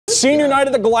senior night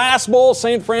of the Glass Bowl,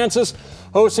 St. Francis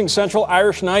hosting Central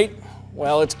Irish Night.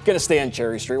 Well, it's going to stay on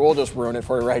Cherry Street. We'll just ruin it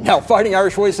for you right now. Fighting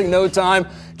Irish wasting no time.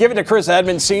 Give it to Chris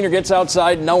Edmonds. Senior gets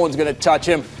outside. No one's going to touch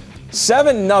him.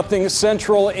 7-0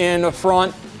 Central in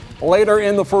front. Later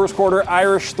in the first quarter,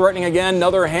 Irish threatening again.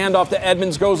 Another handoff to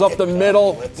Edmonds. Goes up the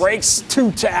middle. Breaks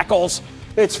 2 tackles.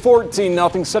 It's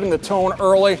 14-0, setting the tone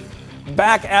early.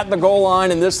 Back at the goal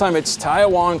line, and this time it's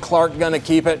Taiwan Clark going to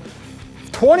keep it.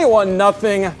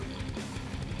 21-0.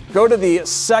 Go to the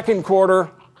second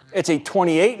quarter. It's a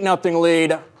 28-0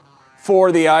 lead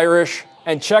for the Irish.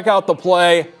 And check out the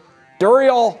play.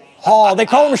 Duriel Hall, they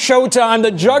call him Showtime,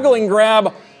 the juggling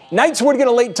grab. Knights would get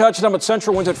a late touchdown, but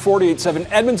Central wins at 48-7.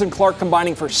 Edmonds and Clark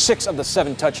combining for 6 of the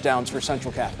 7 touchdowns for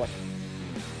Central Catholic.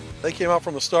 They came out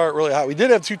from the start really hot. We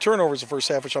did have 2 turnovers the first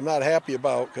half, which I'm not happy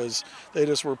about because they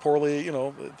just were poorly,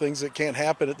 things that can't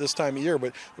happen at this time of year.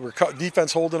 But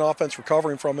defense holding, offense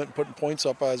recovering from it and putting points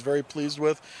up, I was very pleased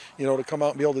with. To come out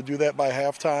and be able to do that by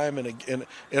halftime and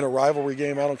in a rivalry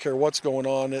game, I don't care what's going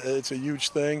on, it's a huge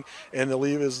thing. And to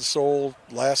leave as the sole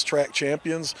last track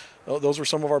champions, those were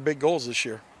some of our big goals this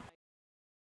year.